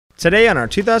Today on our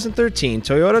 2013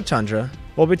 Toyota Tundra,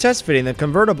 we'll be test fitting the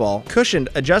Convert-A-Ball cushioned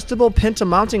adjustable pintle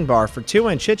mounting bar for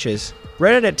 2-inch hitches,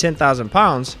 rated at 10,000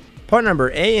 pounds, part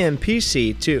number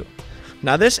AMPC2.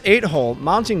 Now this 8-hole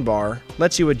mounting bar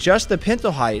lets you adjust the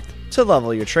pintle height to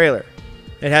level your trailer.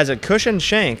 It has a cushioned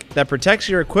shank that protects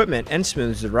your equipment and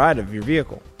smooths the ride of your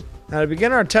vehicle. Now to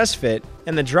begin our test fit,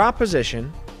 in the drop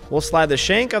position, we'll slide the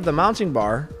shank of the mounting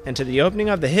bar into the opening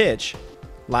of the hitch,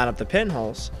 line up the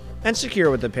pinholes, and secure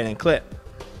with the pin and clip.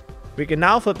 We can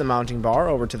now flip the mounting bar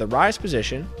over to the rise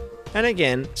position and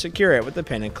again secure it with the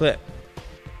pin and clip.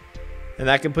 And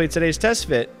that completes today's test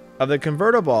fit of the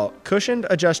Convert-A-Ball cushioned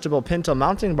adjustable pintle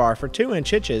mounting bar for 2-inch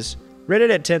hitches rated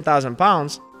at 10,000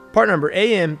 pounds, part number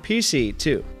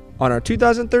AMPC2 on our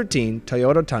 2013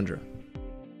 Toyota Tundra.